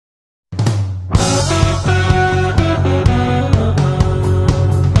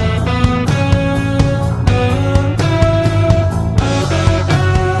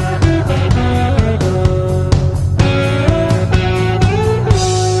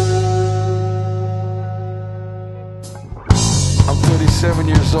27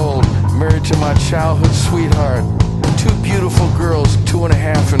 years old, married to my childhood sweetheart. Two beautiful girls,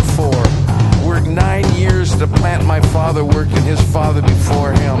 2.5 and 4. Worked 9 years to plant my father worked and his father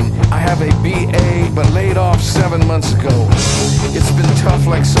before him. I have a BA, but laid off 7 months ago. It's been tough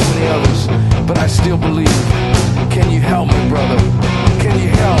like so many others, but I still believe. Can you help me, brother? Can you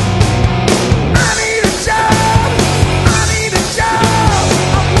help? I need a job! I need a job!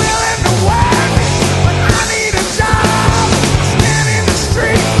 I'm willing to work, but I need a job! Stand in the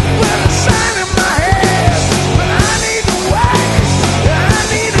street with a sign in my head, but I need to work! I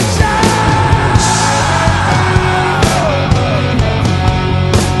need a job!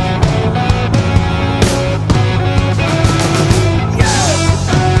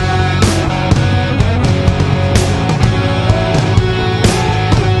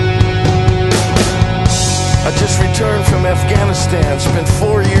 I just returned from Afghanistan, spent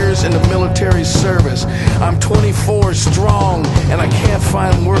 4 years in the military service. I'm 24 strong and I can't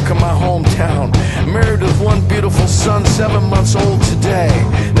find work in my hometown. Married with one beautiful son, 7 months old today.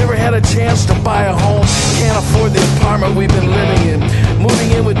 Never had a chance to buy a home, can't afford the apartment we've been living in.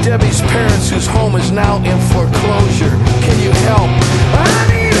 Moving in with Debbie's parents whose home is now in foreclosure. Can you help? I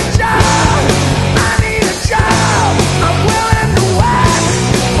need a job! I need a job! I'm willing to work,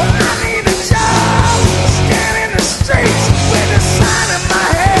 but I need a job! Stand in the streets with a sign in my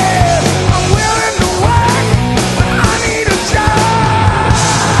head. I'm willing to work, but I need a job!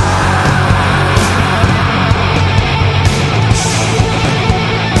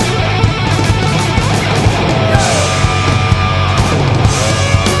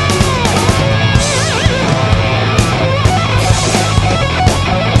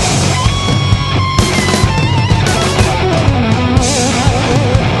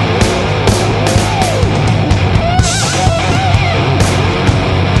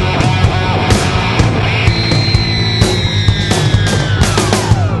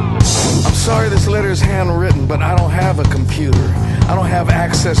 Sorry this letter is handwritten, but I don't have a computer. I don't have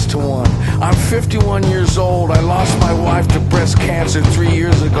access to one. I'm 51 years old. I lost my wife to breast cancer 3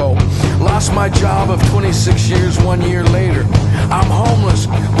 years ago. Lost my job of 26 years 1 year later. I'm homeless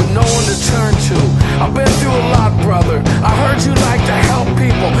with no one to turn to. I've been through a lot, brother. I heard you like to help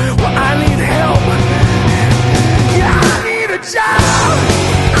people. Well, I need help. Yeah, I need a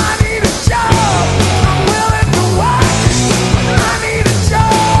job.